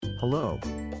Hello.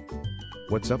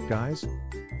 What's up, guys?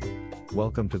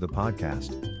 Welcome to the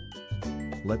podcast.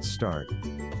 Let's start.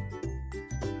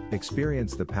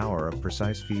 Experience the power of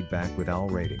precise feedback with OWL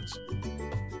Ratings.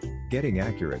 Getting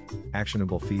accurate,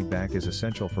 actionable feedback is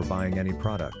essential for buying any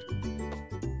product.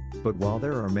 But while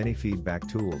there are many feedback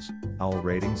tools, OWL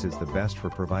Ratings is the best for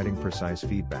providing precise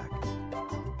feedback.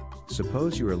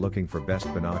 Suppose you are looking for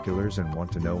best binoculars and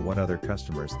want to know what other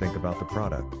customers think about the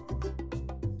product.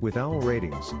 With OWL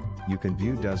Ratings, you can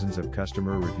view dozens of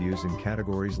customer reviews in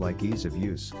categories like ease of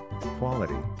use,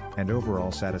 quality, and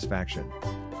overall satisfaction.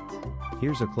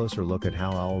 Here's a closer look at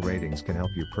how OWL Ratings can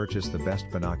help you purchase the best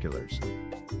binoculars.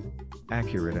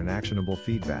 Accurate and actionable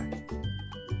feedback.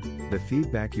 The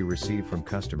feedback you receive from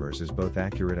customers is both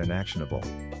accurate and actionable.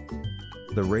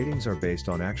 The ratings are based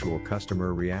on actual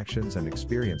customer reactions and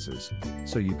experiences,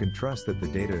 so you can trust that the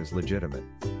data is legitimate.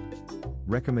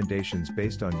 Recommendations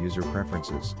based on user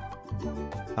preferences.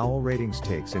 OWL Ratings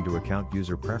takes into account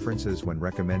user preferences when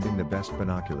recommending the best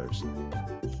binoculars.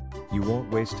 You won't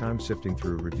waste time sifting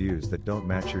through reviews that don't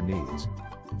match your needs.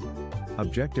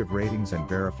 Objective ratings and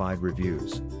verified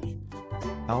reviews.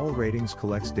 OWL Ratings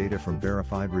collects data from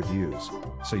verified reviews,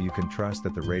 so you can trust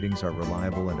that the ratings are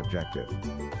reliable and objective.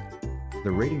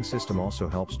 The rating system also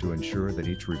helps to ensure that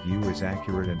each review is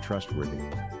accurate and trustworthy.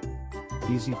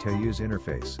 Easy-to-use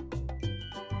interface.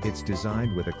 It's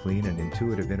designed with a clean and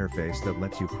intuitive interface that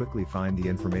lets you quickly find the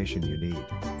information you need.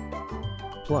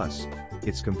 Plus,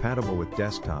 it's compatible with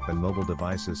desktop and mobile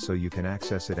devices so you can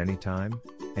access it anytime,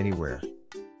 anywhere.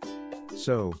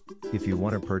 So, if you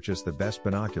want to purchase the best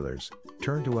binoculars,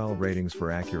 turn to OWL Ratings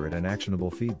for accurate and actionable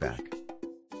feedback.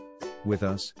 With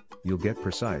us, you'll get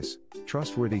precise,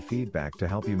 trustworthy feedback to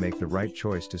help you make the right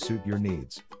choice to suit your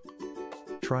needs.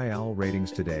 Try OWL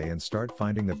Ratings today and start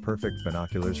finding the perfect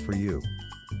binoculars for you.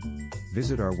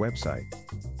 Visit our website,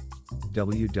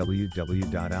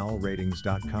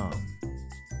 www.owlratings.com.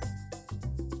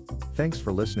 Thanks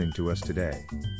for listening to us today.